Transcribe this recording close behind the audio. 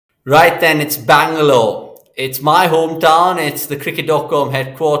Right then, it's Bangalore. It's my hometown. It's the cricket.com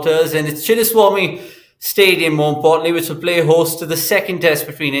headquarters, and it's Chinnaswamy Stadium, more importantly, which will play host to the second test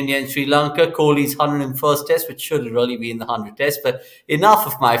between India and Sri Lanka, Kohli's 101st test, which should really be in the 100th test. But enough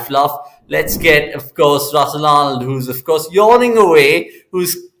of my fluff. Let's get, of course, Russel Arnold, who's, of course, yawning away,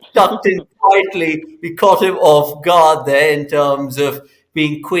 who's tucked in quietly. We caught him off guard there in terms of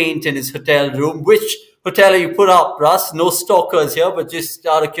being quaint in his hotel room. Which hotel are you put up, Russ? No stalkers here, but just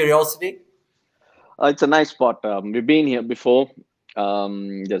out of curiosity. It's a nice spot. We've been here before.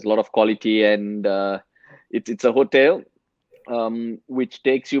 There's a lot of quality, and it's a hotel which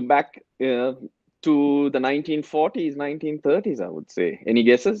takes you back to the 1940s, 1930s, I would say. Any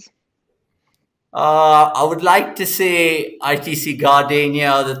guesses? I would like to say ITC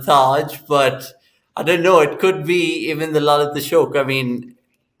Gardenia or the Taj, but I don't know. It could be even the Lalit Ashok. I mean,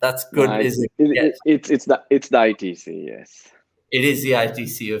 that's No, good, it's is it? it, Yes. it, it's the ITC. Yes. It is the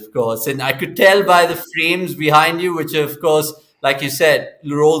ITC, of course. And I could tell by the frames behind you, which, of course, like you said,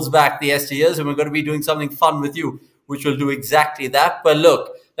 rolls back the yesteryears. And we're going to be doing something fun with you, which will do exactly that. But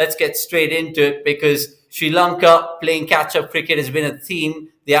look, let's get straight into it because Sri Lanka playing catch up cricket has been a theme.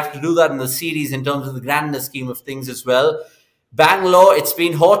 They have to do that in the series in terms of the grander scheme of things as well. Bangalore, it's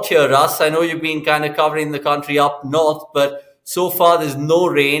been hot here, Russ. I know you've been kind of covering the country up north, but so far there's no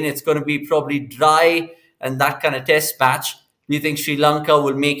rain. It's going to be probably dry and that kind of test match. Do you think Sri Lanka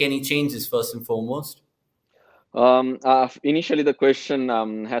will make any changes first and foremost? Initially, the question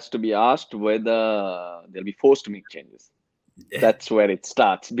has to be asked whether they'll be forced to make changes. That's where it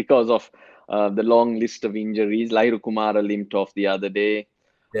starts because of the long list of injuries. Lahiru Kumara limped off the other day,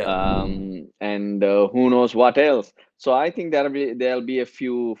 Yeah. and who knows what else. So I think there'll be a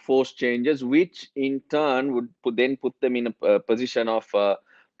few forced changes, which in turn would then put them in a position of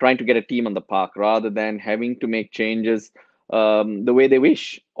trying to get a team on the park rather than having to make changes the way they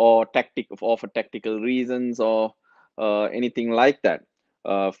wish or for tactical reasons or anything like that.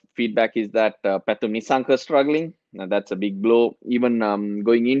 Feedback is that Pathum Nisanka is struggling. Now that's a big blow. Even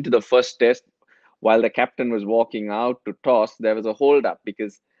going into the first test, while the captain was walking out to toss, there was a hold up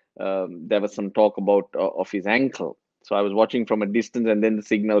because there was some talk about of his ankle. So I was watching from a distance, and then the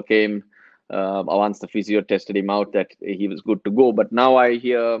signal came once the physio tested him out that he was good to go. But now I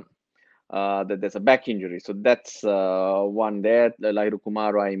hear that there's a back injury. So that's one there. Lahiru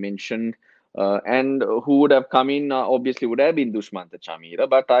Kumara I mentioned. And who would have come in obviously would have been Dushmantha Chamira,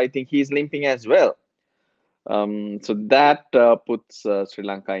 but I think he's limping as well. So that puts Sri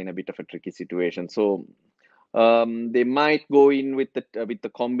Lanka in a bit of a tricky situation. So they might go in with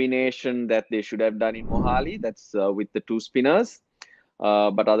the combination that they should have done in Mohali. That's with the two spinners.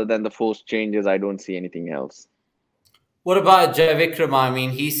 But other than the forced changes, I don't see anything else. What about Javikram? I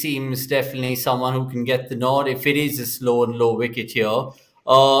mean, he seems definitely someone who can get the nod if it is a slow and low wicket here.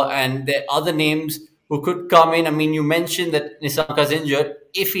 And there are other names who could come in. I mean, you mentioned that Nisanka's injured.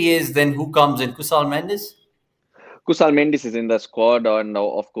 If he is, then who comes in? Kusal Mendes? Kusal Mendis is in the squad, and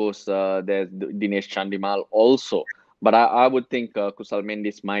of course, there's Dinesh Chandimal also. But I would think Kusal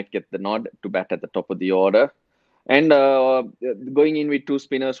Mendis might get the nod to bat at the top of the order. And going in with two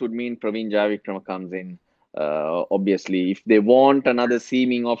spinners would mean Praveen Javikram comes in. Obviously, if they want another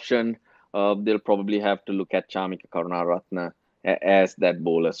seaming option, they'll probably have to look at Chamika Karunaratne as that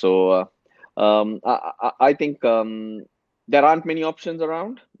bowler. So I think there aren't many options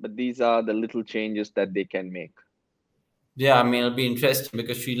around, but these are the little changes that they can make. Yeah, I mean, it'll be interesting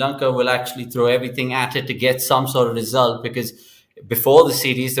because Sri Lanka will actually throw everything at it to get some sort of result because before the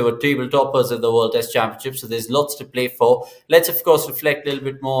series, they were table toppers of the World Test Championship. So there's lots to play for. Let's, of course, reflect a little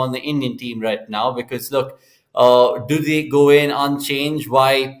bit more on the Indian team right now because, look, do they go in unchanged?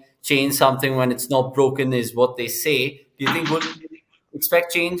 Why change something when it's not broken is what they say. Do you think we'll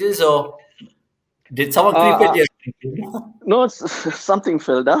expect changes or did someone creep Uh, at uh, you? no, something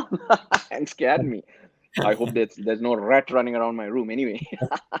fell down and scared me. I hope there's no rat running around my room anyway.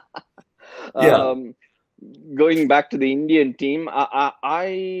 Yeah. um, Going back to the Indian team,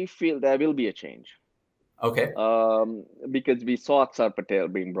 I feel there will be a change Okay. because we saw Aksar Patel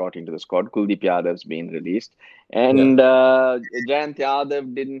being brought into the squad, Kuldeep Yadav's been released, Yeah. and Jayant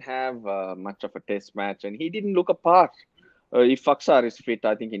Yadav didn't have much of a test match, and he didn't look apart. If Aksar is fit,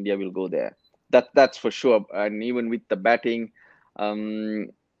 I think India will go there. That's for sure. And even with the batting, um,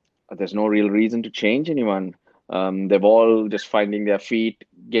 there's no real reason to change anyone. They've all just finding their feet,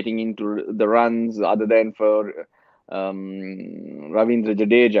 getting into the runs. Other than for Ravindra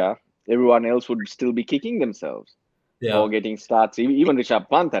Jadeja, everyone else would still be kicking themselves or Yeah. getting starts. Even Rishabh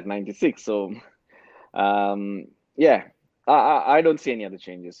Pant at 96. So yeah, I don't see any other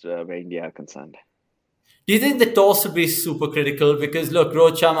changes where India are concerned. Do you think the toss would be super critical? Because look,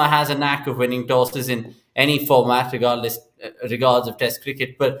 Rohit Sharma has a knack of winning tosses in any format, regards of Test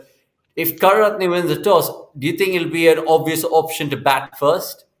cricket. But if Karuratne wins the toss, do you think it'll be an obvious option to bat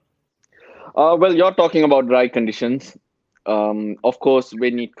first? Well, you're talking about dry conditions. Of course,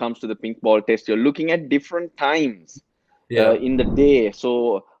 when it comes to the pink ball test, you're looking at different times Yeah. in the day.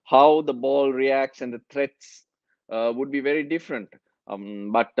 So how the ball reacts and the threats would be very different.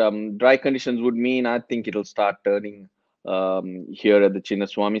 But dry conditions would mean I think it'll start turning here at the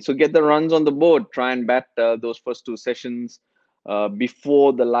Chinnaswamy. So get the runs on the board. Try and bat those first two sessions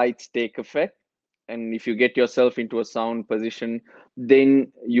before the lights take effect. And if you get yourself into a sound position,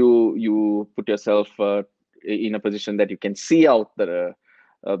 then you put yourself in a position that you can see out the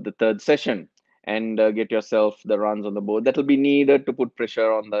third session and get yourself the runs on the board that will be needed to put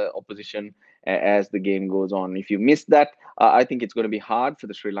pressure on the opposition as the game goes on. If you miss that, I think it's going to be hard for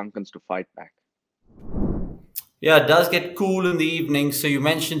the Sri Lankans to fight back. Yeah, it does get cool in the evening. So you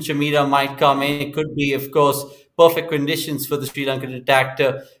mentioned Chamira might come in. It could be, of course, perfect conditions for the Sri Lankan attack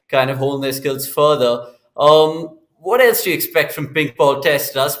to kind of hone their skills further. What else do you expect from pink ball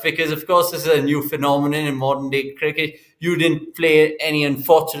test, Russ? Because, of course, this is a new phenomenon in modern day cricket. You didn't play any,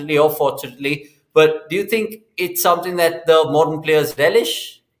 unfortunately or fortunately. But do you think it's something that the modern players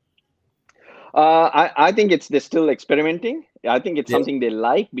relish? I think they're still experimenting. I think it's Yeah. something they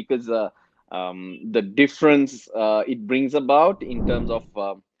like because the difference it brings about in terms of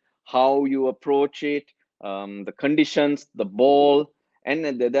how you approach it, the conditions, the ball, and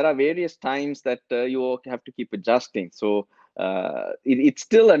there are various times that you have to keep adjusting. So it's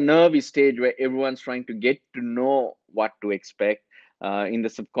still a nervy stage where everyone's trying to get to know what to expect. In the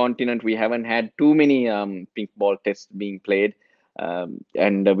subcontinent, we haven't had too many pink ball tests being played.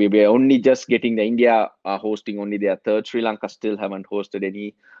 And we were only just getting the India are hosting only their third. Sri Lanka still haven't hosted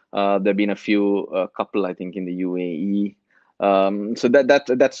any. There've been a few couple, I think, in the UAE. So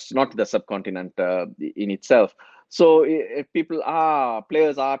that's not the subcontinent in itself. So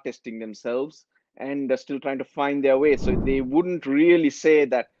players are testing themselves and they're still trying to find their way. So they wouldn't really say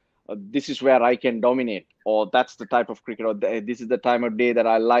that this is where I can dominate, or that's the type of cricket, or this is the time of day that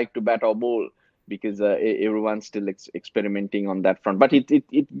I like to bat or bowl, because everyone's still experimenting on that front. But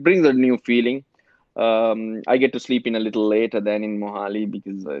it brings a new feeling. I get to sleep in a little later than in Mohali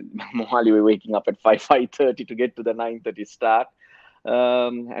because Mohali we're waking up at 5:30 to get to the 9:30 start,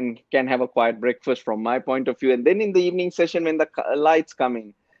 and can have a quiet breakfast from my point of view. And then in the evening session when the lights come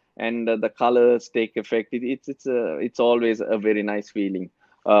in and the colors take effect, it's always a very nice feeling.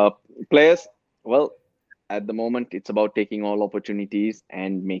 Players, well, at the moment it's about taking all opportunities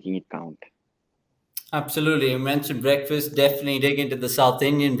and making it count. Absolutely. You mentioned breakfast. Definitely dig into the South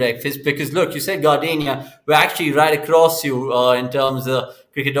Indian breakfast because, look, you said Gardenia. We're actually right across you in terms of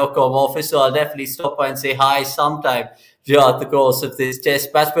cricket.com office. So I'll definitely stop by and say hi sometime throughout the course of this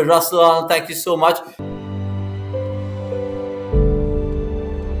test match. But Russel Arnold, thank you so much.